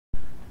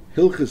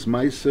Hilchis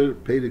Meiser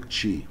Perik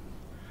Chi.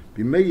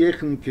 Bimei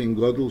Yechen Ken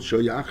Godel Sho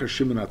Yachar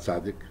Shimon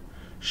HaTzadik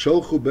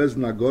Sholchu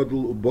Bezn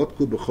HaGodel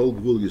Ubotku B'chol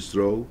Gvul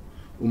Yisroel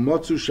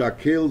Umotzu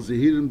Shakel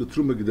Zehirim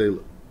B'Truma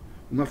Gdela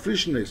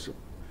Umafrischen Esel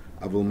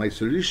Avol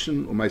Meiser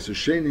Rishon Umeiser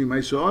Sheni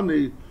Meiser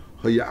Oni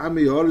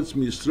Hoya'ami Yoretz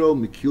Mi-Yisroel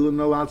Mikilan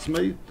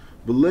Al-Atzmei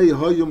V'lei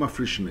Hoyo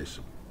Mafrischen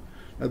Esel.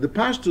 Now the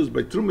pashtus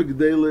by Truma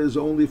Gdela is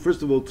only,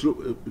 first of all,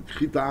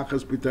 Chita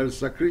Achas Piter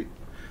Sakri.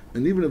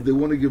 And even if they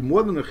want to give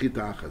more than a chita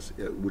achas,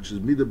 which is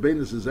mida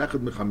beinus is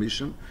echad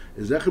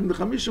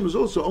mechamishim, is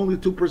also only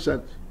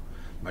 2%.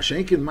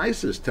 Mashenkin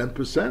Meiser is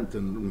 10%,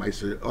 and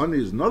Meiser Oni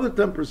is another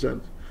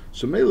 10%.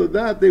 So mele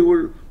that they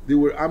were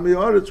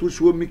amiyaretz which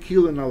were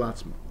mikil and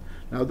alatzma.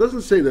 Now it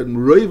doesn't say that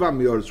roiv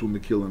amiyaretz were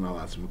mikil and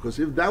alatzma, because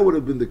if that would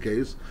have been the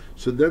case,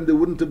 so then there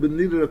wouldn't have been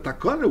needed a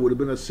takana, it would have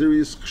been a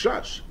serious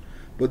chash.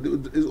 But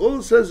all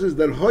it says is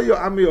that hoyo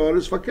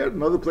amiyaretz fakir.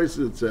 In other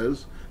places it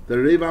says that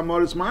reiv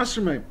amiyaretz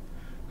masrmeim.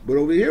 But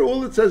over here,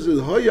 all it says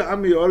is Hoya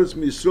Ami Yoretz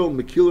MiYisrael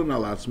Mekilin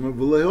Alatzma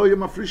V'lehoya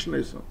Mafrishn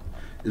Esam.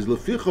 Is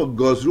Leficha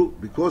Gozru,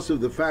 because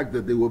of the fact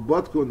that they were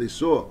Botko and they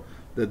saw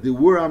that they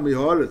were Ami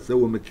Yoretz, they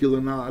were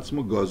Mekilin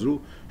Alatzma Gozru,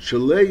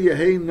 Shalei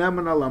Yehei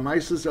Neman Al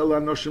Amaisis El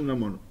Anoshim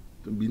Namonim.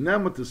 To be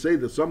Neman, to say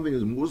that something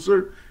is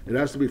Musar, it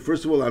has to be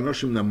first of all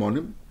Anoshim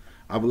Namonim.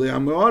 Avlei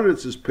Ami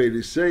Yoretz is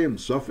Periseim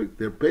Sofik,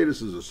 their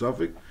Peris is a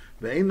Sofik.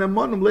 No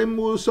stam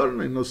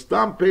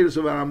Peris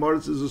of an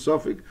Amoritz is a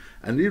suffix,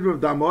 and even if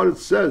the Amoritz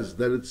says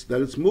that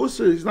it's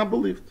Musa, he's not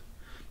believed.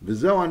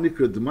 V'zeu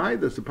anikra d'mai,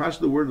 that's the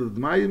pashto word of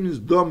d'mai, means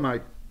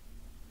domai.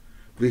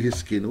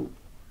 V'hiskinu.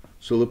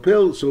 So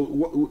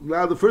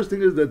now the first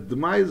thing is that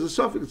d'mai is a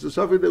suffix. It's a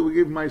suffix that we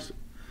give Maisa.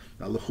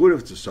 Now l'chur,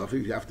 if it's a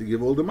suffix, you have to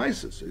give all the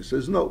Maisas. So he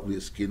says no.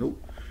 V'hiskinu.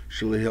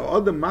 What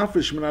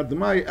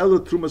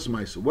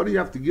do you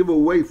have to give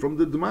away from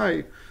the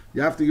d'mai?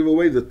 You have to give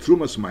away the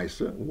trumas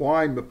maisa.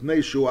 Why?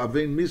 Because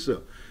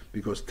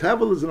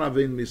tavel is an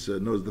avein misa.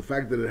 Knows the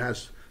fact that it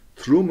has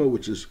truma,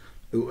 which is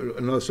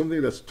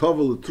something that's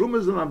tovel. The truma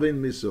is an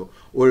avein misa.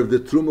 Or if the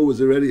truma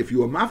was already, if you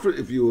were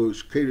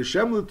keir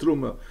shem the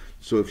truma,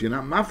 so if you're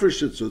not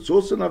mafresh it, so it's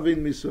also an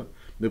avein misa.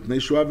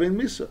 Avein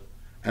misa.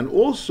 And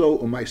also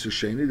a maisa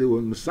sheni. They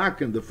were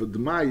misaken that for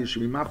d'mai you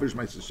should be mafresh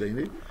maisa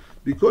sheni,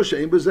 because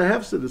she'im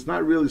b'zehefsid. It's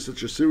not really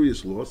such a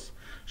serious loss.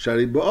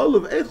 Shari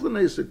ba'olav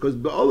echlanaisa, because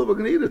ba'olav are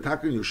going to eat it.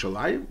 Takin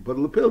Yerushalayim, but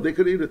lepil they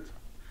could eat it.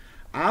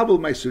 Abel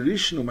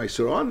meiserishin or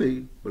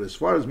meiserani, but as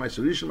far as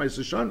meiserishin,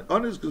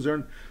 meiserani is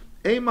concerned,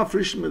 ein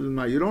mafrishim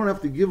d'mai. You don't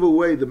have to give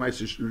away the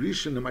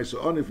meiserishin and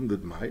meiserani from the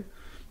d'mai.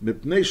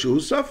 Mipnei shehu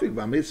safik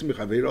v'ametzim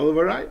mechaver olav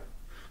aray.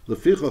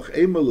 Lefichach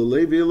eimel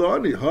lelevi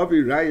elani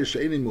havi raya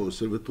she'eni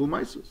moser v'tul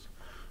meisus.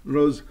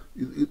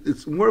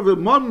 It's more of a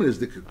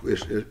monistic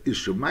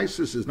issue.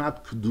 Meisus is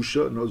not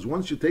kedusha. In other words,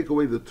 once you take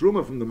away the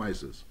truma from the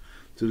meisus,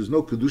 so there's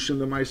no kedusha in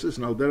the meisus.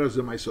 Now there is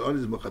the meisus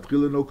is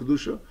mechatchila no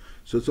kedusha.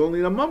 So it's only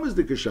in a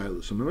monistic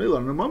shayla. So memela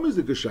on a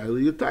monistic shayla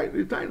you tie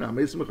now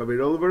meisus mechaver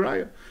olav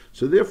araya.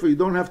 So therefore you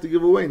don't have to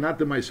give away not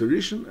the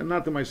meiserishin and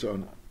not the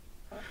meiseoni.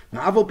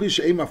 Now aval pi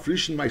she'em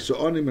afrishin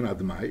meiseoni min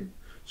admai.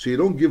 So you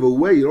don't give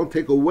away, you don't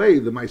take away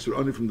the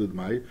meiseroni from the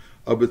d'mai.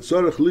 You have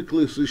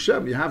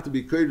to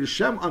be kodesh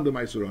Shem on the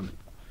Meiseroni.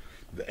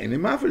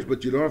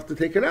 But you don't have to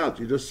take it out.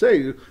 You just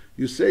say that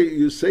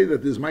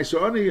there's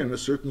Meiseroni in a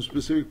certain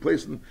specific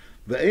place.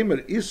 The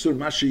Eimer Isur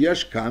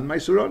Mashiyesh Kan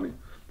Meiseroni.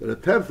 That a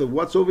tenth of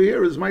what's over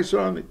here is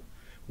Meiseroni.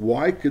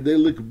 Why?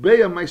 Kedei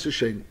Meiser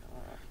Sheni.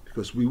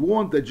 Because we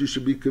want that you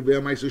should be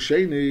Kevei Meiser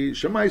Sheni.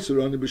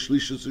 Shemaiseroni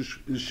b'shlishis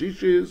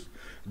shishis.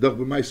 Doch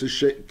b'Meiser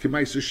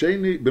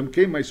Sheni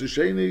b'mkei Meiser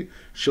Sheni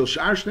shel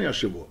sh'ar shnei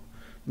hashavua.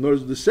 In other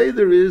words, the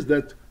Seder is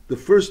that the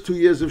first 2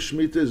 years of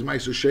Shemitah is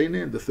Meiser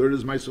Sheni, and the third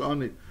is Meiser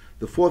Oni.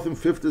 The fourth and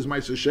fifth is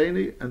Meiser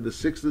Sheni, and the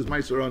sixth is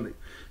Meiser Oni.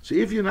 So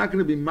if you're not going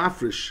to be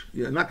mafresh,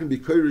 you're not going to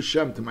be kodesh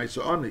Shem to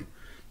Meiser Oni,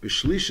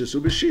 b'shlishis or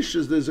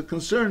b'shishis, there's a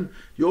concern,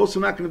 you're also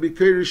not going to be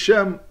kodesh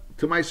Shem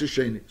to Meiser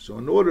Sheni. So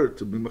in order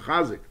to be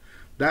mechazik,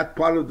 that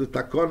part of the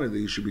takana that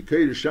you should be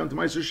kodesh Shem to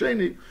Meiser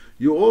Sheni,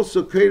 you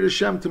also kodesh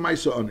Shem to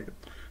Meiser Oni.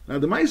 Now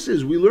the Meiser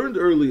is, we learned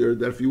earlier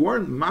that if you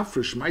weren't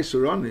mafresh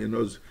Meiser Oni,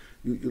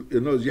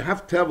 you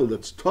have tevel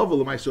that's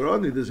tovel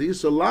meiseroni. There's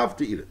isa lav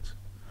to eat it.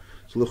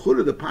 So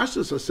l'chura the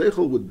pashas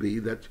haseichel would be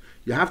that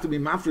you have to be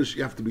mafresh,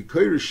 you have to be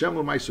kodesh Shem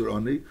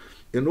meiseroni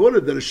in order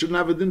that it shouldn't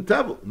have a din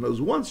tevel. In other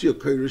words, once you're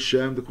kodesh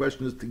Shem, the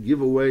question is to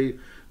give away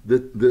the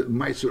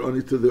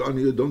meiseroni to the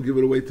oni. Don't give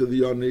it away to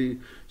the oni,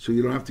 so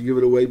you don't have to give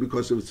it away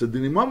because it's a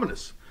din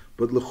imaminus.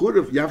 But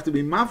l'chura you have to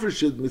be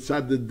mafresh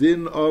mitzad the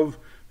din of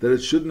that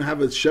it shouldn't have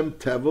a Shem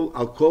tevel.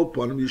 I'll call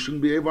upon him. You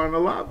shouldn't be able on a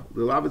lav.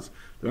 The lav the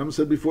Rambam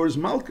said before is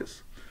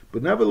malchus.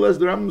 But nevertheless,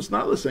 the Rambam is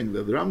not saying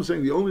that. The Rambam is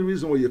saying the only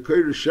reason why you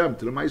kodesh Shem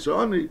to the Meiser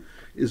Oni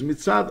is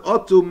mitzad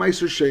otu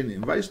Meiser Sheni.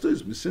 And vice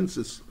versa, since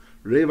it's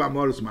Reiv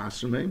Amoritz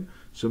Masermeim,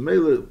 so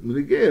mele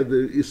minigeh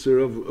the iser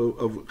of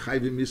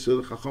chayvim iser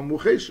the chacham were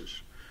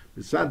cheshish.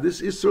 Mitzad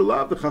this iser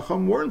lav the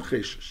chacham weren't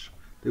cheshish.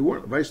 They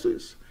weren't vice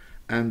versa.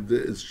 And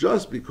it's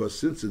just because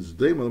since it's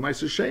Deimel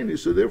Meiser Sheni,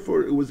 so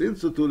therefore it was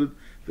instituted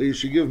that you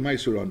should give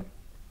Meiser Oni.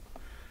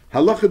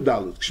 Halacha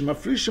Dalet.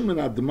 K'shmafrishim min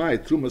admai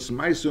trumas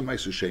meiser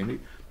meiser sheni.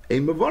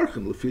 Ein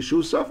mevarchen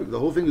lefishu suffix. The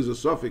whole thing is a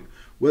suffix,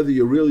 whether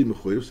you're really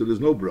mechuyev, so there's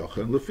no bracha,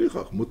 and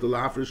lefichach mutar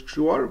la'afresh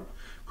kshuarim.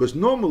 Because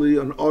normally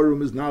an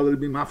arum is not allowed to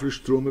be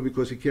mafresh truma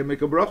because he can't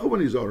make a bracha when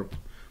he's arum.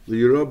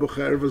 L'yirah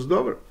b'cherev as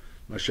dover.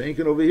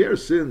 Mashenkin over here,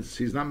 since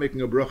he's not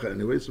making a bracha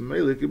anyway, so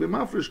maybe it could be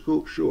mafresh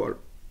shuar.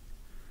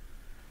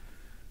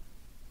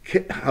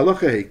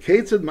 Halacha hey,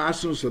 keitzad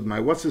masnus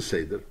admai. What's the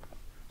seder?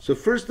 So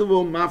first of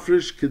all,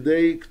 mafresh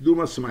kedei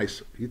kdumas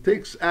ma'aser. He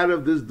takes out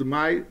of this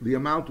demai the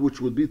amount which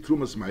would be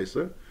trumas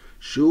ma'aser.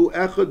 Shu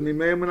echad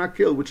mimei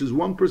menakil, which is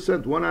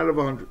 1%, 1 out of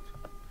 100.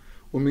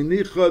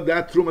 Uminicha,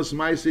 that trumas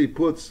ma'aser he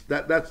puts,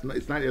 it's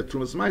not yet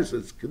trumas ma'aser,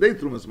 it's kedei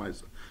trumas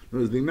ma'aser.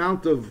 There's the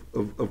amount of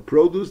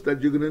produce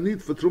that you're going to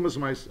need for trumas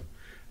ma'aser.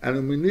 And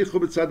uminicha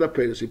b'tzad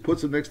ha'peres, he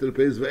puts it next to the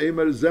peres,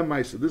 ve'emer zem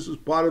ma'aser. This is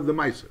part of the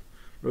ma'aser.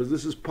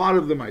 This is part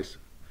of the ma'aser.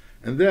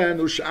 And then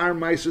ushar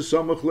ma'aser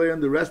samachle,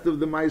 and the rest of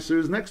the ma'aser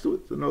is next to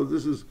it. So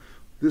this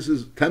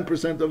is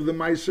 10% of the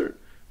ma'aser.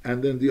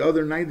 And then the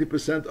other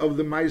 90% of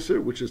the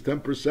meiser, which is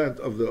 10%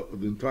 of the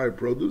entire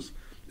produce,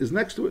 is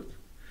next to it.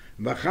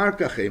 Whereas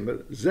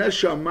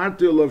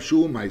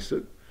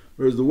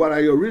what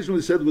I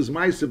originally said was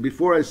meiser,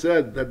 before I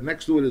said that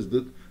next to it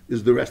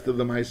is the rest of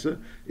the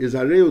meiser, is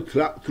areu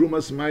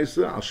trumas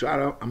meiser al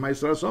shara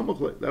meiser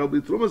asomachle. That'll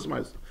be trumas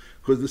meiser.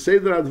 Because the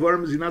Seder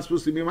Advarim is you're not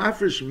supposed to be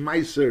mafresh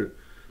meiser,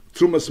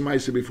 trumas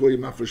meiser before you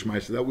mafresh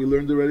meiser. That we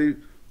learned already.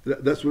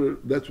 That's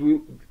what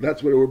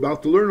we're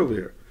about to learn over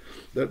here.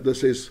 That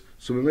says,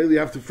 so maybe you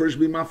have to first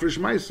be mafresh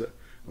ma'aser.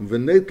 And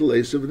v'neitel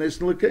eser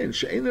v'neisen l'kein.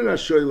 She'ener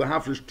ashoy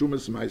lahafresh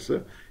trumas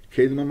ma'aser,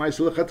 kein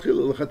ma'aser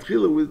l'chatchila.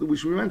 L'chatchila,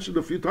 which we mentioned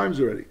a few times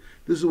already.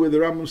 This is where the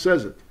Rambam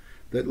says it.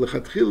 That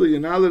l'chatchila, you're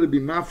not allowed to be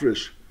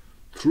mafresh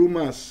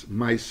trumas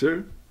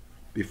ma'aser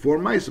before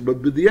ma'aser.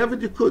 But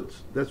b'diavad you could.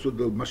 That's what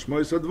the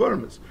mashmois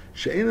advarim is.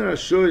 She'ener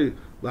ashoy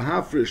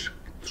lahafresh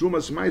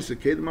trumas ma'aser,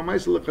 kein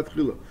ma'aser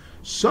l'chatchila.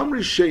 Some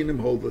Rishenim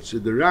hold, let's say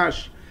the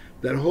Rash,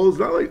 that holds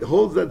that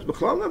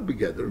B'chlal not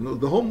together. No,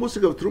 the whole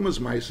musik of Trumas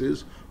Ma'aser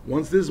is,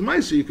 once there's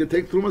Ma'aser, you can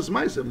take Trumas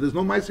Ma'aser. If there's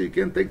no Ma'aser, you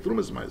can't take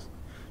Trumas Ma'aser.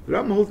 The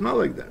Rambam holds not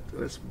like that.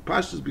 That's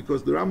pashtus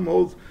because the Rambam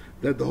holds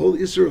that the whole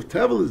Isser of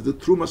Tevel is the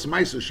Trumas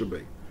Ma'aser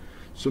Shabbat.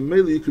 So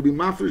maybe you could be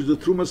mafresh the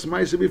Trumas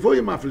Ma'aser before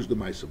you mafresh the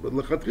Ma'aser. But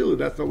L'chatchila,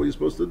 that's not what you're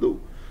supposed to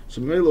do.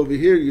 So maybe over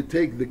here you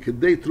take the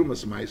Kedei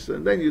Trumas Ma'aser,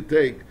 and then you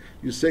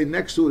say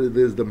next to it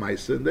there's the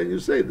Ma'aser, and then you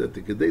say that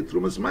the Kedei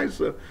Trumas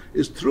Ma'aser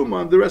is Truma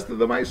on the rest of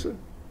the Ma'aser.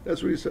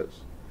 That's what he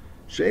says.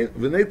 And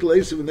v'neitel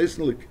eser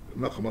v'neisen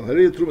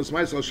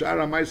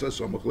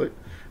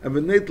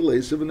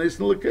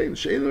l'kein.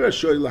 She'en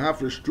rashoy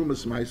lahafresh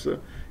trumas ma'aser,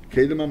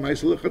 kedem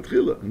ha'ma'aser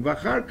l'chatchila. And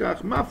v'achar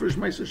kach mafresh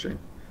ma'aser shein.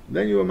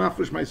 Then you are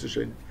mafresh ma'aser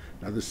shein.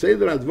 Now the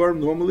Seder Advarim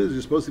normally is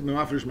you're supposed to be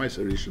mafresh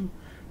ma'aser rishon,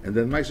 and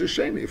then ma'aser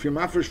shein. If you're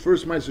mafresh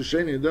first ma'aser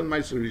shein and then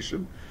ma'aser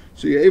rishon,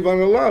 so you evan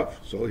alav.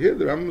 So here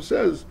the Rambam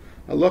says,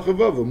 Allah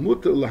chavav,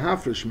 muter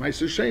lahafresh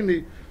ma'aser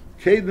sheini,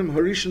 Kedem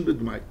Harishan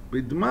b'dmai.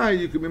 B'dmai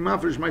you can be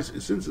mafresh ma'aser.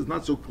 Since it's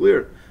not so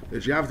clear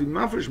that you have to be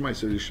mafresh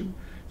ma'aser rishon,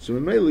 so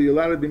mainly you're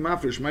allowed to be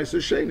mafresh ma'aser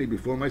sheni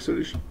before ma'aser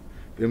rishon.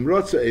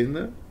 V'imrotza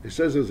eina, he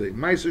says as a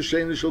ma'aser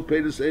sheni shall pay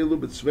this elu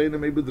b'tzveina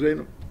me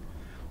b'dreinu.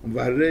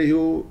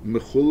 V'harehu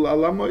mechul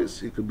alamois.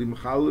 He could be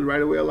mechal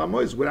right away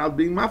alamois without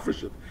being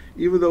mafresh.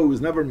 Even though he was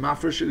never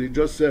mafresh, he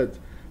just said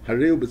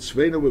harehu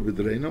b'tzveina me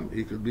b'dreinu.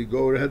 He could be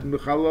go ahead and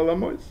mechal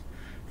alamois.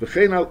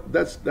 V'chein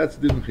that's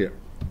didn't hear.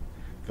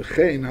 A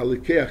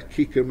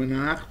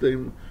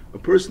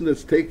person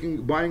that's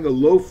buying a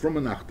loaf from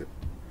a nachtim.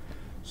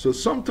 So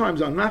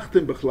sometimes a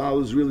nachtim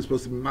b'chlal is really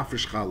supposed to be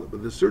mafresh challah,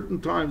 but there's certain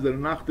times that a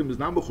nachtim is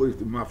not mechuyev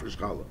to be mafresh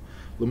challah.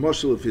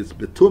 L'moshel if it's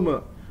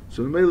betuma,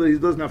 so he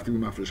doesn't have to be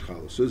mafresh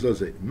challah. So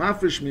it's a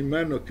mafresh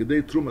mimeno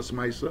kedei trumas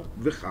ma'aser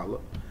v'challah.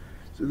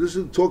 So this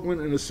is talking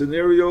in a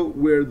scenario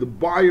where the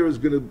buyer is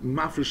going to be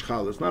mafresh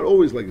challah. It's not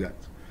always like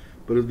that,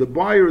 but if the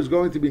buyer is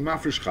going to be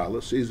mafresh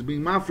challah, so he's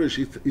being mafresh.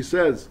 He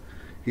says.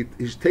 He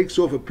takes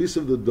off a piece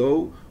of the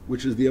dough,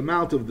 which is the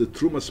amount of the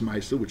trumas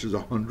ma'aser, which is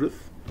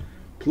 100th,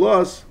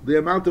 plus the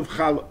amount of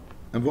challah.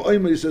 And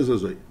v'oimer he says,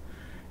 Echad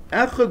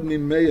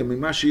mimeya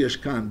mimashi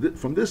yeshkan,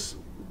 from this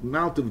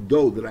amount of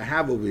dough that I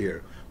have over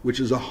here,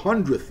 which is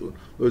 100th,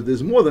 or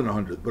there's more than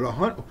 100th, but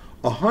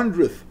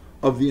 100th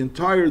of the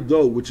entire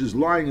dough, which is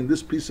lying in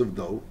this piece of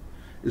dough,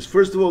 is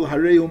first of all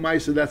harehu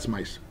ma'aser, that's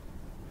ma'aser.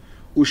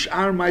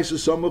 Ushar ma'aser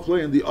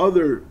samachle, and the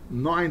other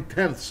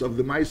 9/10 of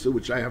the ma'aser,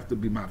 which I have to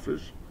be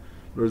mafresh.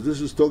 Whereas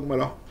this is talking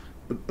about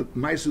a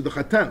ma'aser the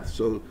chatenth.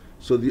 So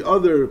the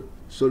other,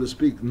 so to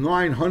speak,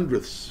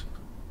 9/100ths,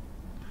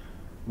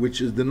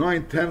 which is the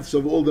 9/10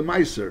 of all the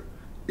ma'aser,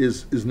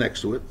 is next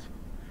to it.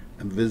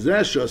 And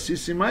v'zeh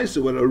sisi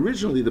ma'aser, well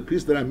originally the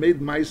piece that I made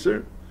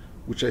ma'aser,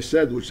 which I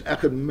said, which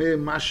echad me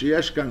mashi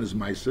yeshkan is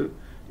ma'aser,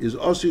 is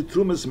osi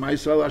trumas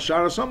ma'aser al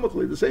ashara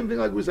samachli. The same thing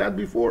like we said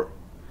before.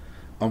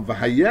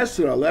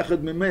 V'hayeser al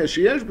echad mimei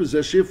sheyesh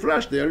b'zeh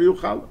shifrash de'er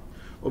yuchal.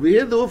 Over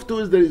here, the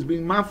uftu is that he's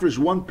being mafresh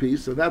one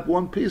piece, and that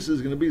one piece is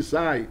going to be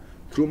sai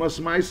trumas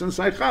ma'aser and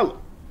sai challah.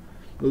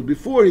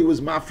 Before he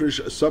was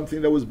mafresh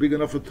something that was big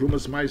enough for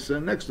Trumas Maisa,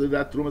 and next to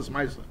that Trumas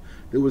Maisa,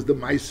 there was the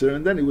Maisa,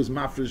 and then he was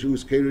mafresh, he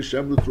was Keir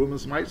Shem the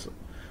Trumas Maisa.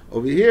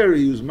 Over here,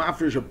 he was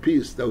mafresh a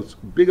piece that was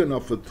big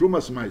enough for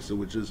Trumas Maisa,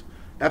 which is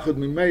Echad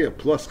Mimeya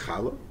plus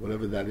Chala,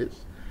 whatever that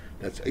is.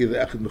 That's either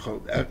Echad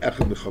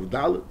Mechav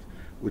Dalet,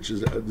 which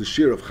is the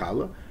shear of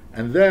Chala,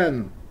 and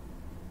then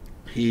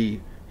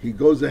he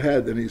goes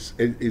ahead and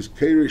he's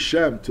Keir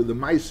Shem to the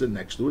Maisa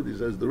next to it. He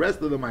says the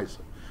rest of the Maisa.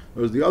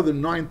 There's the other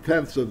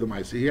 9/10 of the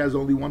Maisa. He has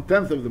only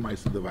 1/10 of the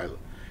Maisa, the Violet.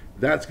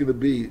 That's going to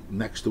be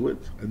next to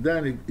it. And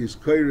then he's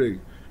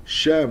Keir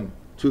Shem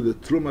to the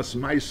Trumas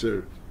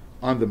Meiser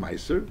on the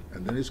Meiser.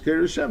 And then he's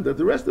Keir Shem that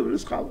the rest of it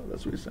is Chala.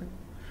 That's what he's saying.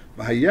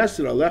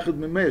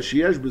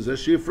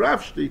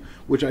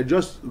 Which I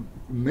just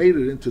made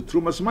it into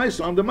Trumas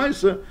Meiser on the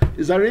Meiser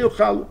is Areu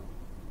Chala.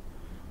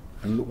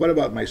 And what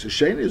about Meiser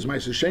Sheni? Is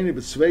Meiser Sheni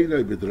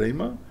b'tzveina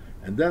b'dreima,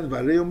 and then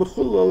Vareu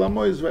Mechul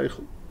Olamoyz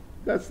Veichel.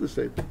 That's the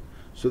statement.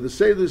 So the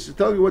Seder is to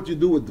tell you what you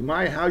do with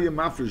Dmai, how you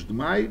mafresh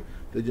Dmai,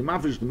 that you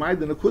mafresh Dmai.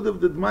 The Nakud of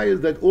the Dmai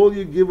is that all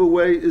you give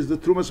away is the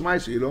Trumas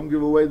Meiser. You don't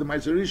give away the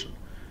Meiser Rishon.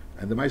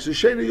 And the Meiser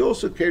Sheni, you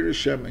also carry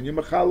Shem, and you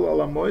machal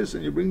ala Mois,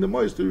 and you bring the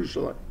Mois to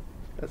Yerushalayim.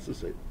 That's the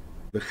Seder.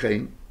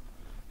 V'chein,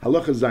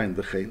 halacha zayin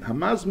v'chein,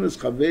 hamazmin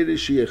chaveri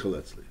sheyechel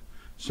etzli.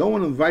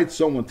 Someone invites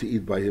someone to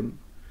eat by him,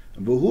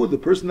 and v'hu, the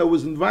person that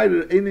was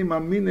invited, eini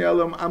mamine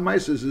alam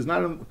amaises,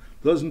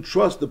 doesn't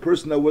trust the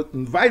person that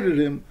invited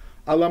him,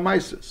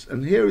 Alamaisis.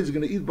 And here he's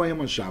going to eat by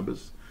him on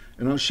Shabbos.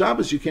 And on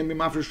Shabbos you can't be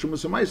mafresh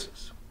Trumas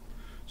Amaisis.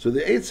 So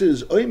the Eitzah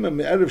is Oima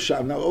Me'erev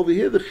Shabbos. Now over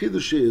here the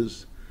Chidush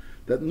is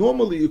that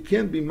normally you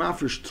can't be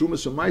mafresh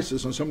Trumas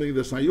Amaisis on something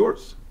that's not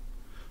yours.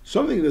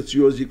 Something that's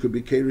yours you could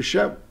be Keir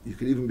Shem. You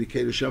could even be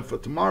Keir Shem for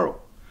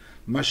tomorrow.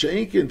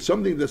 Masha'inkin,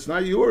 something that's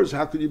not yours,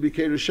 how could you be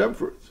Keir Shem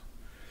for it?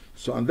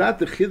 So on that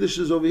the Chidush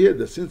is over here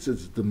that since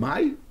it's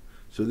Demai,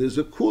 so there's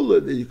a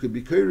kula that you could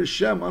be Keir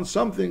Shem on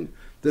something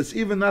that's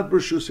even not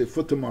Bershusei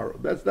for tomorrow.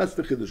 That's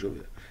the Chiddush over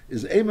here.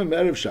 Is Eimem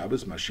Erev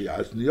Shabbos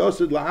Mashiach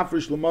Niyosid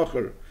Lahafresh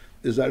L'Mocher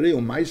is Areu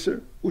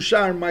Meiser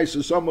Ushar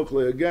Meiser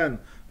Samuchle again.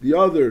 The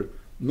other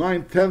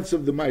 9/10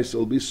 of the Meiser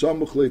will be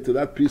Samuchle to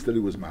that piece that he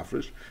was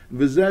mafresh.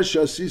 V'zeh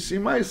Shasisi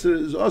Meiser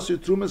is also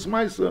Trumas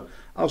Meiser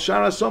Al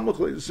Shara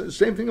Samuchle.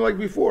 Same thing like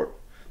before.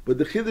 But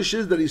the Chiddush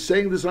is that he's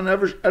saying this on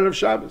Erev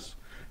Shabbos.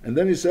 And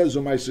then he says,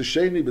 the Meiser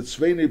Sheni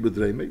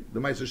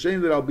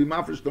that I'll be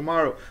mafresh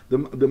tomorrow, the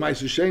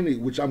Meiser Sheni,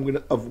 what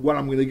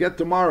I'm going to get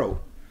tomorrow,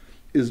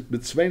 is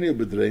B'tzveini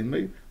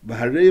B'dreimi,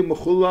 V'harei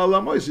Mechul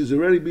Alamois, he's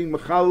already being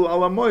Mechal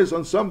Alamois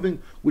on something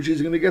which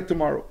he's going to get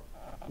tomorrow.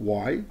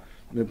 Why?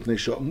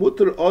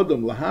 Mutter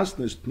Adam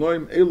Lahasnis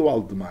Tnoim Elu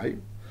Al Dmai,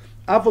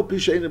 Afal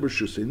Pisheini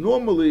B'Shusei.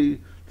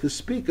 Normally, to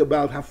speak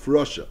about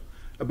Hafrosha,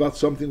 about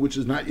something which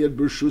is not yet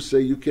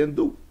B'Shusei, you can't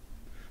do.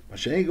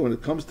 When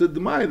it comes to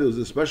Dmai, there's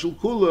a special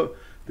kula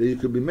that you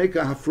could be make a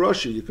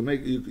hafroshi.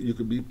 You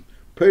could be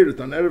paid it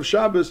on Erev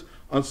Shabbos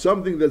on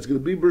something that's going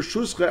to be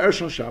Bershuscha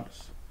Ershon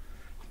Shabbos.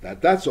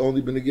 That's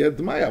only been a get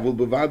Dmai. Avul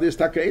bevadis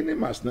takeinim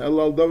masna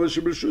elal davar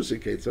shebershusi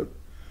ketzad.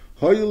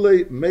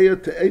 Hoyle meya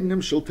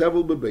te'enim shel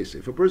tevel bebeis.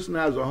 If a person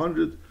has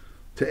 100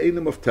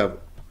 te'enim of tevel,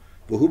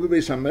 v'hu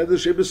bebeis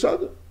hamedrash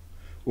shebesada,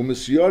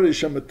 u'misyori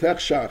shemetech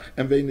shach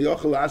and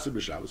ve'niochel aser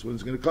b'Shabbos. When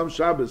it's going to come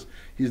Shabbos,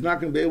 he's not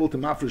going to be able to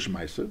mafresh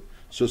meiser.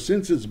 So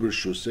since it's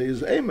Bershusei,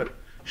 is Eimer.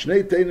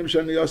 Shnei teinim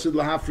shani yosid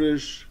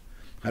lahafresh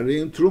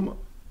harein truma.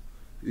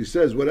 He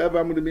says, whatever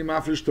I'm going to be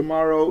mafresh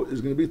tomorrow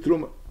is going to be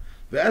truma.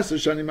 Ve'eser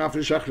shani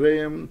mafresh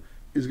achreim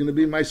is going to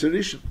be meiser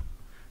rishon.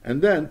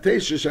 And then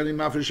teisha shani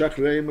mafresh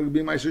achreim will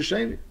be meiser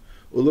sheni.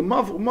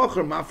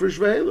 U'lemocher mafresh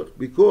ve'helach.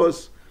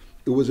 Because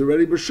it was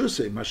already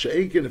Bershusei.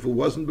 Masha'inkin, if it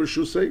wasn't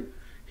Bershusei,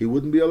 he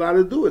wouldn't be allowed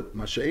to do it.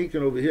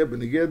 Masha'inkin over here,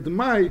 b'neged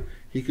d'mai,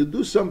 he could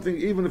do something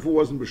even if it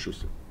wasn't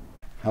Bershusei.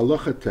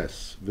 Halacha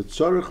tes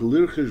v'tzarich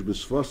lirchish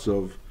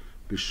b'svasov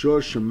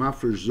b'shor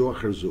shemafresh zo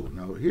acher zo.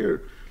 Now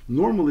here,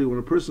 normally when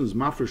a person is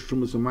mafresh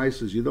trumas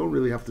amaises, you don't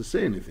really have to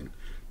say anything.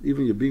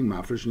 Even you're being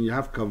mafresh and you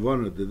have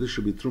kavanah that this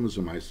should be trumas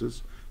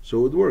amaises,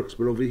 so it works.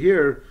 But over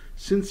here,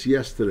 since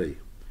yesterday,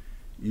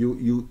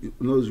 you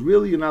know,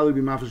 really you're not allowed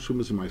to be mafresh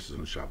trumas amaises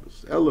on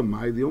Shabbos.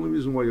 Elamai, the only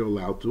reason why you're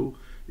allowed to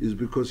is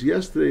because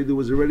yesterday there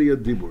was already a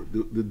dibur.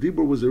 The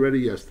dibur was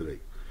already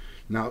yesterday.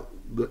 Now,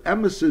 the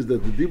emes is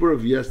that the dibur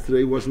of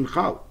yesterday wasn't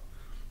chal.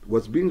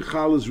 What's being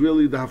chal is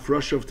really the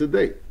hafrasha of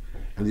today.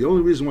 And the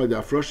only reason why the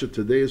hafrasha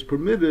today is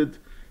permitted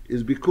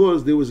is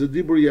because there was a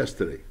dibur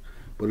yesterday.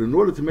 But in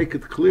order to make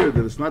it clear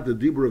that it's not the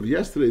dibur of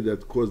yesterday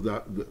that caused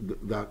the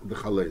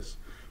chales,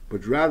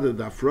 but rather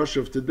the hafrasha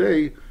of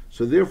today,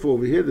 so therefore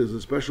over here there's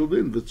a special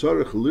din,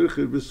 v'tzarech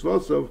lirchir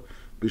b'svasav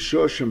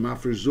b'shor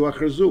shemafresh zu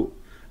acher zu.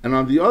 And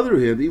on the other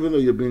hand, even though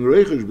you're being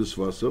reichish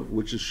b'svasav,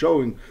 which is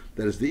showing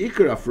that it's the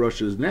ikar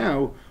hafrasha is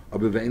now,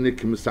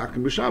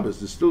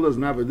 it still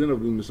doesn't have a din of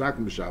being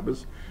misakim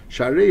b'Shabbos.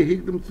 Sharei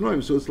higdem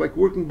tnoim. So it's like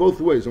working both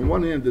ways. On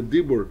one hand, the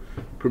dibur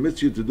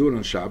permits you to do it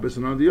on Shabbos,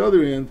 and on the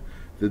other hand,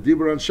 the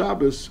dibur on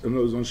Shabbos, and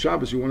those on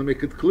Shabbos, you want to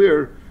make it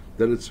clear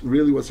that it's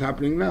really what's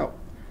happening now.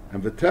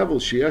 And v'tevel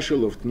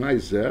sheyeshel of tnai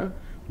zeh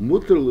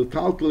Mutter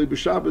l'taltali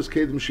b'Shabbos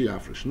kedem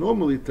sheyafresh.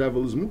 Normally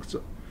tevel is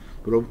muktzah,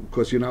 but of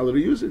course you're not allowed to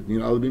use it. You're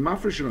not allowed to be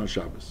mafresh on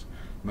Shabbos.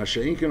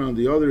 Masha'inkin, on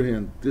the other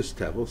hand, this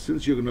tevel,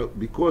 since you're gonna,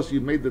 because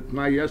you made the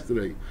t'nai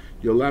yesterday,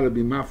 you're allowed to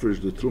be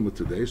mafresh the truma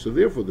today. So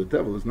therefore, the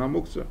tevel is not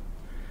muktzah.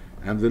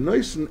 And the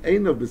noisen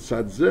einav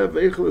b'tzadzev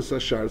eicheles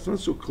ashar. It's not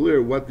so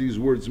clear what these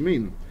words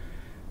mean.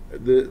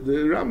 The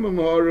Rambam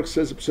Ha'aruch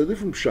says it's a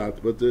different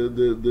pshat, but the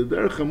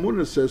Derech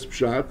Hamunah says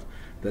pshat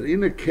that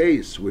in a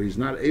case where he's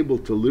not able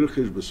to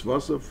lirchish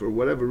b'svasa, for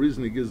whatever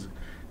reason he gives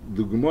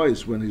the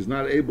Gemois, when he's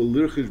not able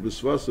lirchish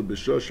b'svasa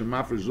b'shosh and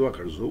mafresh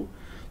zoachar zu,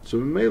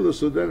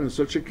 so then in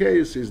such a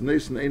case he's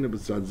neisen einav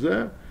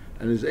b'tzadzeh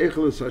and his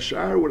eicheles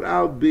ashar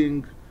without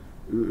being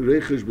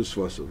rechish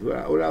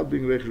b'svasa, without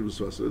being rechish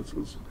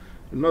b'svasa.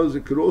 In other words,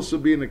 it could also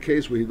be in a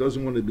case where he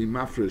doesn't want to be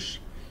mafresh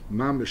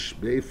mamish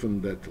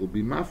beifim, that will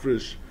be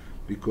mafresh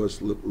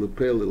because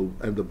lepel it'll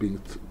end up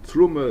being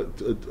truma,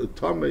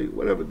 tame,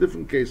 whatever,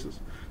 different cases.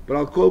 But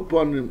I'll call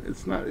upon him.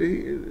 It's not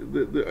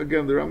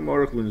again the Rambam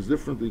Ha'aruch is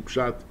differently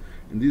pshat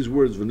in these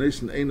words.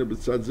 V'neisen eina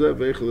b'tzadzeh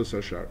v'eicheles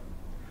hashar.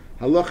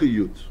 Halacha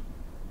yud.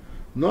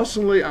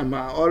 Nosen le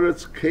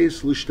ama'aretz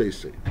case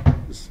l'shteisei.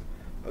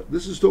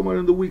 This is talking about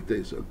in the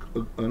weekdays. An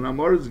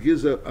amaretz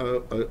gives a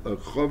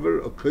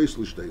chover, a case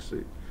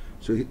l'shteisei.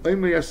 So he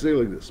has to say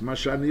like this: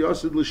 Mashani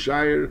Yosid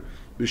l'Shayir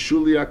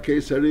b'Shulia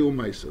case Hari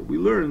u'Meiser. We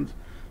learned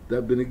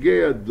that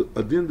Benegei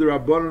Adin the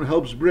Rabbanon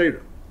helps Breda.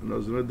 The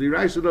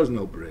Diraisa doesn't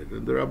help Breda,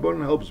 and the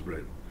Rabbanon helps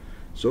Breda.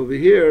 So over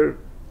here,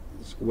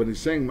 when he's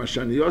saying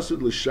Mashani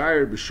Yosid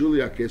l'Shayir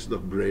b'Shulia case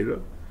of Breda,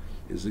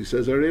 is he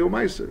says Hari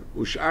u'Meiser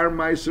Ushar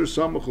Meiser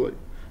Samuchlei.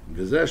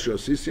 V'Zesh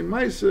Osisi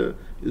Meiser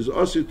is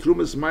Osi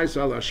Trumas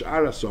Meiser al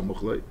Ashara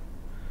Samuchlei.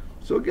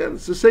 So again,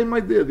 it's the same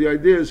idea. The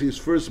idea is he's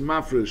first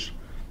mafresh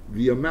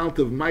the amount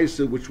of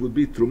maisa, which would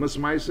be trumas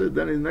maisa,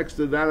 then he's next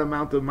to that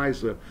amount of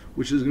maisa,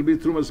 which is going to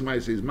be trumas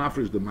maisa, he's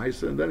mafresh the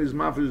maisa, and then he's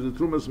mafresh the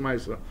trumas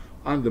maisa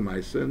on the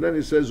maisa, and then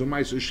he says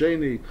umaisa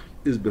sheni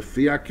is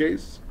befia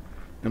case,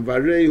 and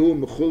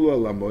varehu mechulu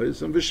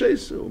alamois, and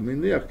v'sheisa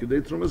uminiach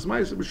kedei trumas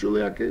maisa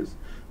b'shulia case.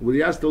 What he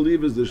has to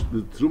leave is the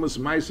trumas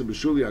maisa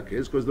b'shulia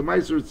case, because the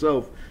maisa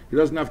itself he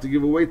doesn't have to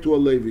give away to a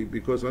levi,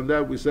 because on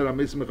that we said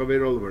amitz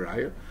mechaver ol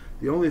v'raya.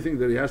 The only thing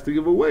that he has to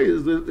give away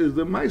is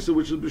the maisa,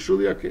 which is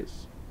b'shulia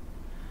case.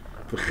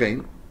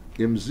 V'chein,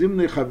 im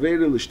zimnei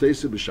chavere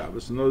l'shteise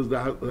b'Shabbos. In other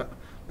words,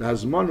 the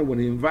Hazmana, when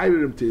he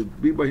invited him to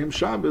be by him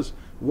Shabbos,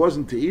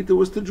 wasn't to eat, it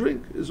was to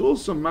drink. Is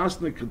also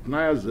masnik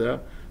t'nayazeh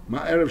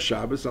ma'erev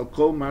Shabbos al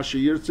kol ma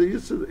sheyirtze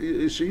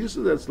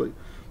sheyisad. That's like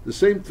the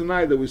same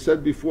Tanai that we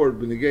said before,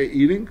 b'negei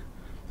eating.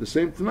 The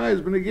same Tanai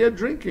is b'negei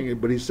drinking,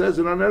 but he says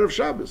it on erev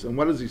Shabbos. And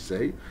what does he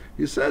say?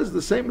 He says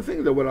the same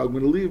thing, that what I'm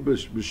going to leave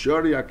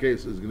b'shari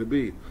case is going to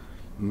be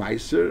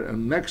Meiser,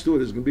 and next to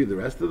it is going to be the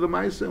rest of the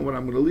Meiser, and what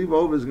I'm going to leave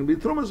over is going to be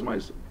Trumas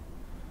Meiser.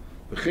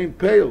 V'chein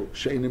peil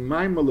she'enim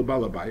maima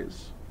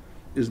lebalabayis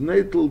is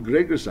netel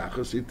greger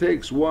sachas. He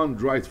takes one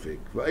dried fig.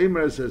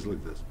 V'eimer says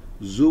like this: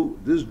 Zu,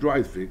 this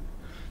dried fig,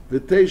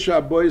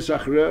 v'teisha bois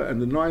achra,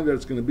 and the 9 that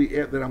it's going to be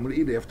that I'm going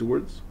to eat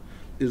afterwards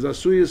is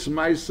asuyas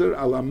Meiser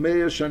ala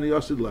meya shani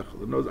yosid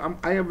lechel.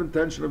 I have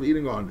intention of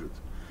eating 100.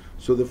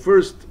 So the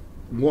first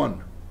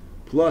 1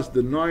 plus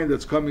the 9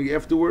 that's coming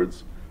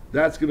afterwards,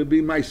 that's going to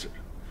be Meiser.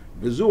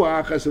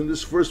 And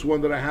this first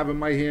one that I have in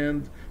my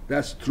hand,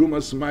 that's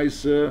Trumas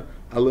Maisa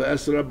ala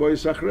Esra Boy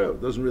Sachra.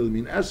 It doesn't really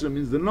mean Esra, it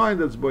means the 9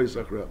 that's Boy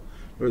Sachra.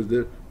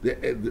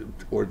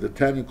 Or the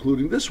 10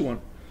 including this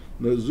one.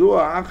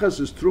 Nezua Achas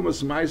is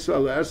Trumas Maisa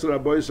ala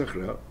Esra Boy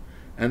Sachra.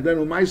 And then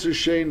Umaisa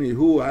Sheni,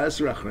 who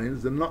Esra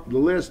Achrein, the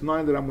last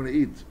 9 that I'm going to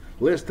eat,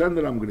 the last 10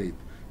 that I'm going to eat,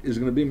 is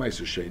going to be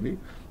Maisa Sheni.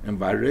 And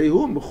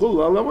Varehu Mechul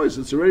Alamois,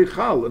 it's already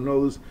Chal. And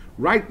all this,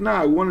 right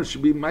now, I want it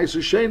should be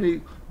Maisa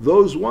Sheni,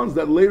 those ones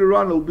that later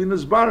on will be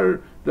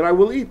Nizbarer that I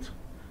will eat.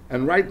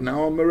 And right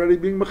now I'm already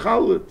being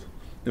Mechalit.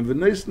 And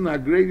V'neisten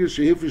HaGregir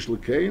Shehifish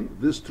L'Kein,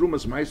 this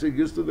Trumas Maisa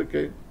gives to the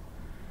Kein.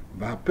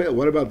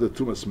 What about the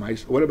Trumas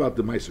Maisa? What about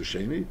the Maisa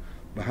Sheni?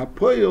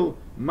 V'hapoil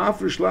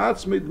Mafresh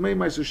La'atzmi Dmei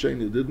Maisa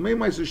Sheni. The Dmei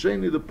Maisa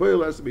Sheni, the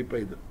poil has to be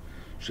paid.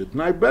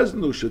 Shetnai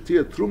Beznu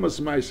Shetia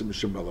Trumas Maisa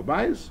Mishim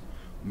Balabayis.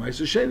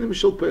 Maisa Sheni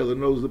Mishal Peil. In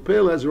other words, the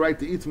Peil has a right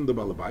to eat from the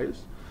Balabayis.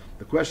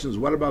 The question is,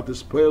 what about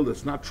this Peil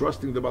that's not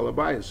trusting the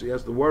Balabayis? So he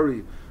has to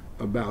worry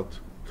about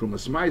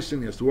Trumas Maisa,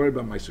 he has to worry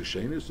about Maisa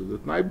Sheni. So the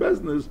Tnai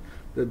Bezn is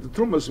that the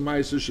Trumas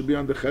Maisa should be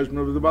on the Cheshbon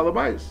of the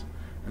Balabayis.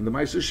 And the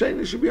Maisa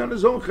Sheni should be on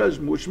his own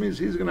Cheshbon, which means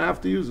he's going to have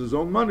to use his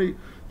own money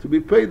to be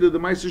paid to the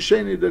Maisa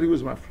Sheni that he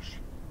was mafresh.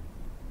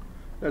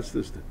 That's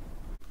this thing.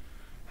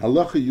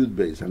 Halacha Yud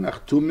Beis.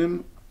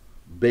 Hanachtumim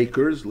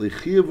bakers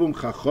lechiyavum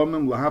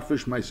chachomim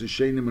lahafresh Maisa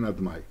Sheni min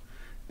admai.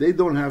 They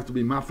don't have to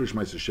be mafresh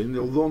Maisa Sheni,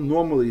 although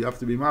normally you have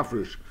to be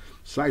mafresh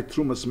sai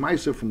Trumas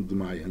Maisa from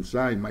Dmai and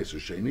sai Maisa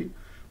Sheni,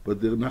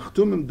 but the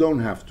Nachtumim don't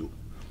have to.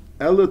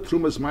 Ella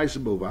Trumas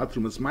Maisa Bovat,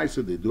 Trumas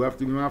Maisa, they do have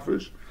to be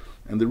mafresh,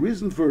 and the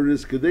reason for it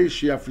is Kadei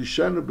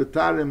Shiafrishanu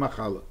Betare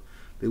Machala.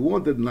 They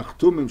want that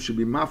Nachtumim should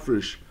be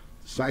mafresh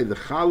sai the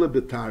Chala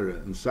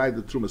Betara and sai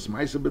the Trumas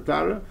Maisa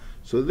Betara,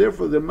 So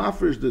therefore, they're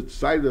mafresh the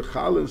side of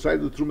challah and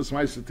side of trumas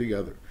ma'aser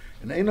together.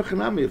 And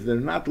einachanami, if they're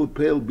not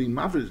l'peil being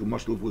mafresh,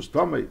 l'mashal was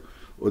tamei,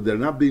 or they're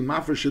not being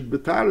mafresh at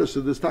betara,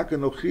 so there's taka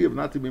no chiyuv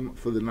not to be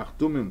for the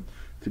nachtumim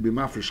to be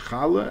mafresh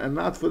challah and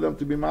not for them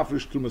to be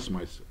mafresh trumas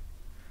ma'aser.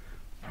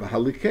 The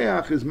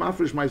halikeach is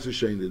mafresh ma'aser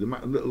sheni. The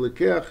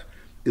halikeach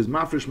is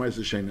mafresh ma'aser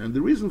sheni, and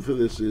the reason for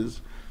this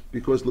is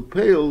because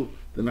l'peil,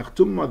 the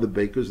nachtumim are the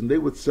bakers, and they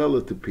would sell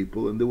it to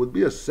people, and there would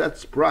be a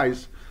set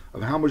price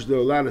of how much they're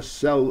allowed to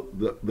sell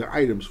the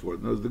items for.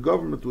 In other words, the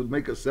government would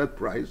make a set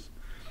price,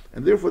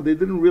 and therefore they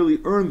didn't really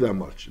earn that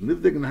much. And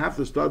if they're going to have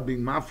to start being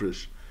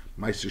mafresh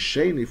ma'aser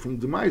sheni from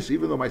demais,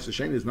 even though ma'aser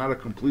sheni is not a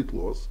complete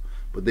loss,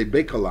 but they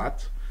bake a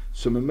lot,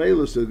 so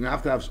memela, so they're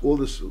going to have all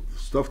this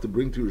stuff to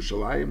bring to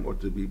Yerushalayim or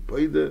to be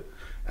paid,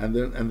 and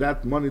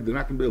that money they're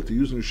not going to be able to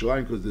use in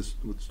Yerushalayim because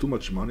it's too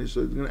much money,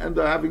 so they're going to end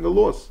up having a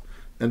loss,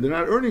 and they're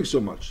not earning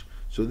so much.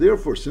 So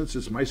therefore, since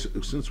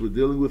we're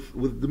dealing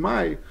with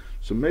demai,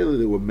 so mainly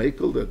they were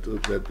makel that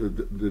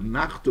the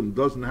nachtum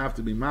doesn't have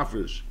to be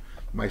mafresh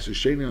ma'aser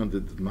sheni on the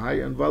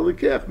demai, and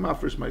valikech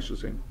mafresh ma'aser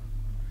sheni.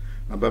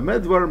 Now,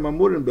 b'medvar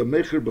mamurin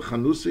b'mecher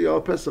b'chanusi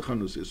al pesach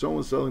chanusi.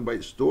 Someone's selling by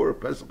a store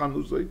pesach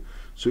chanusi,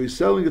 so he's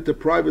selling it to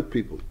private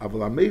people.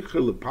 Aval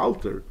ha'mecher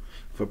lepalter,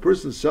 if a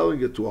person's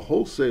selling it to a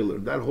wholesaler,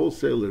 and that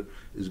wholesaler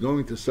is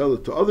going to sell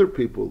it to other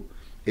people,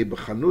 a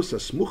b'chanus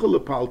smucha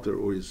lepalter,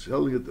 or he's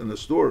selling it in a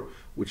store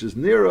which is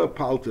near a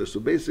palter. So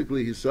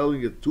basically, he's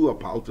selling it to a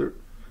palter.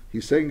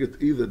 He's selling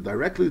it either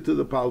directly to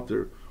the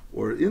palter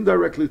or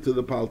indirectly to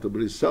the palter,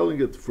 but he's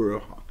selling it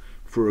for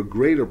a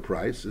greater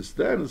price. It's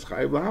chayav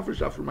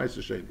lahafresh after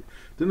ma'aser sheni.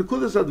 The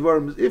nekudas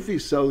advarim is if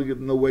he's selling it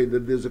in a way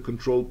that there's a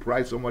controlled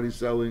price on what he's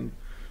selling,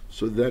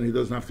 so then he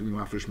doesn't have to be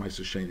mafresh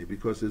ma'aser sheni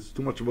because it's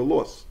too much of a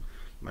loss.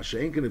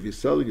 Masha'enkin, if he's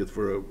selling it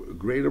for a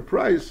greater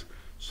price,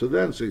 so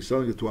he's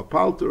selling it to a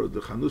palter or the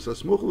chanus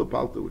asmuch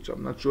palter, which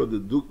I'm not sure the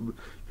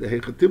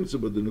hechatimtza,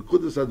 but the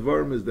nekudas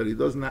advarim is that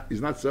he's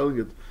not selling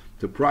it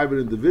to private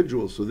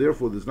individuals, so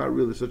therefore there's not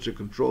really such a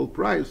controlled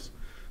price.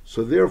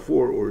 So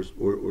therefore,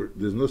 or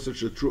there's no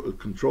such a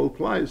controlled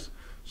price.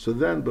 So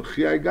then,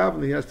 b'chiyai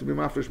gavni, he has to be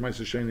mafresh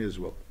ma'aser sheni as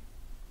well.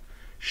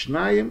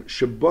 Shnayim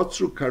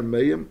shebotzru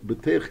karmeim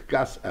b'teich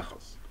gas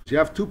echos. So you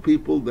have two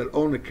people that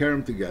own a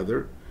kerem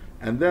together,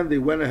 and then they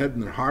went ahead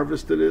and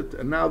harvested it,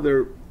 and now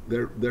they're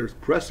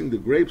pressing the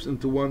grapes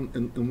into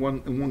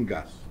one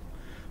gas.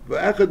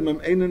 V'echad mem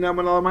einu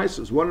neman al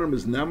ma'aser. One of them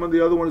is neman,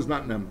 the other one is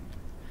not neman.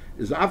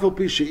 Is afal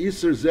pi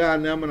she'iser zeh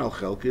neman al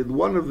chelki.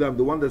 One of them,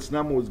 the one that's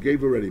neman, was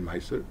gave already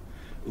ma'aser.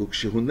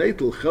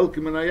 Ukshehunetel chelki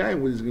min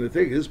hayayin, when he's going to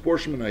take his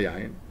portion min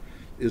hayayin,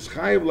 is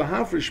chayav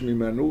lahafresh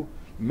mimenu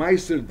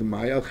ma'aser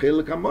d'mai al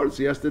chelik amoritz.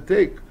 He has to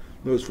take.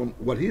 Notice from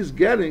what he's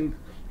getting,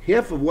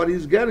 half of what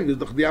he's getting is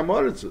the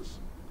amoritzes.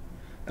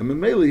 And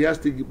Memele, he has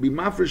to be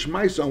mafresh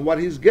ma'aser on what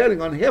he's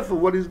getting, on half of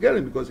what he's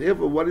getting, because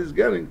half of what he's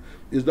getting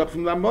is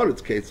from the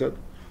amoritz. Ketzad.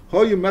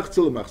 Hoyu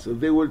mechzel mechzel.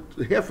 They were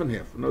half and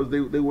half. No,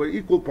 they were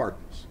equal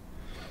partners.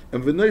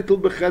 And v'neitel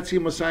b'chetzi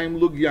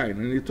masayim lug yain,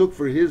 and he took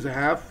for his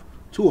half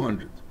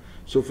 200.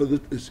 So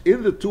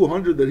in the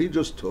 200 that he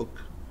just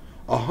took,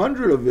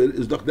 100 of it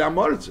is doch the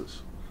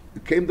amoritzes.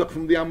 It came doch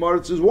from the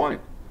amoritzes wine,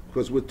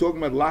 because we're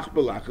talking about lach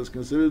belach is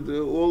considered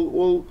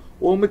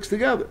all mixed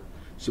together.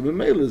 So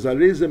b'meila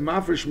zareze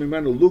mafresh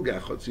mimenu lug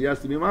echot. So he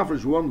has to be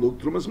mafresh one lug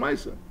trumas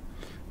ma'aser.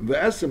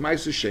 V'esem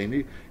ma'aser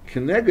sheni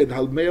keneged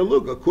hal mea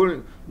lug.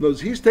 According,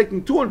 he's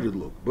taking 200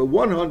 lug, but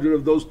 100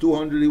 of those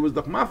 200 he was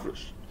doch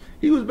mafresh.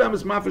 He was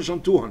bemis mafresh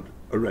on 200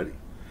 already.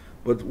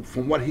 But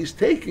from what he's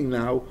taking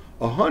now,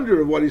 100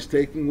 of what he's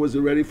taking was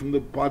already from the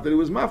part that he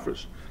was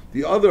mafresh.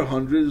 The other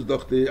 100 is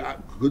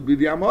could be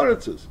the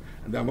amoritzes.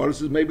 And the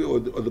amoritzes maybe, or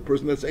the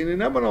person that's ein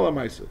neman al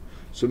ma'aser.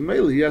 So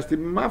mainly he has to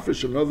be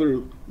mafresh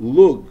another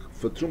lug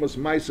for trumas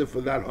ma'aser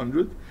for that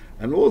 100,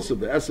 and also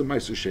the esem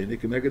ma'aser sheni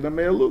keneged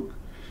hamea lug.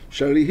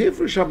 Shari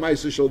hifresh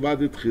ha'ma'aser shel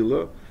vadi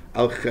tchila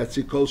al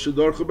chetzi kol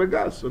shedorcha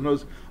begas.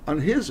 So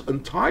on his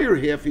entire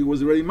half he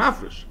was already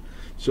mafresh.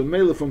 So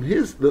Mela, from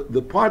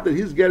the part that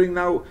he's getting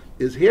now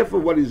is half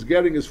of what he's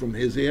getting is from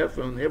his half,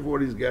 and half of what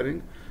he's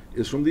getting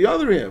is from the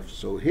other half.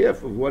 So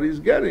half of what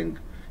he's getting,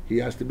 he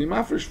has to be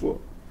mafresh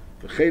for.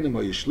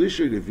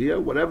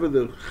 Whatever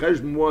the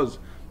cheshbon was,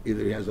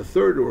 either he has a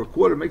third or a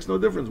quarter, makes no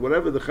difference.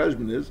 Whatever the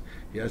cheshbon is,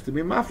 he has to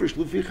be mafresh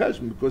lufi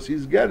cheshbon, because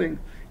he's getting,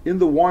 in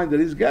the wine that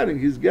he's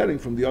getting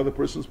from the other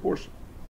person's portion.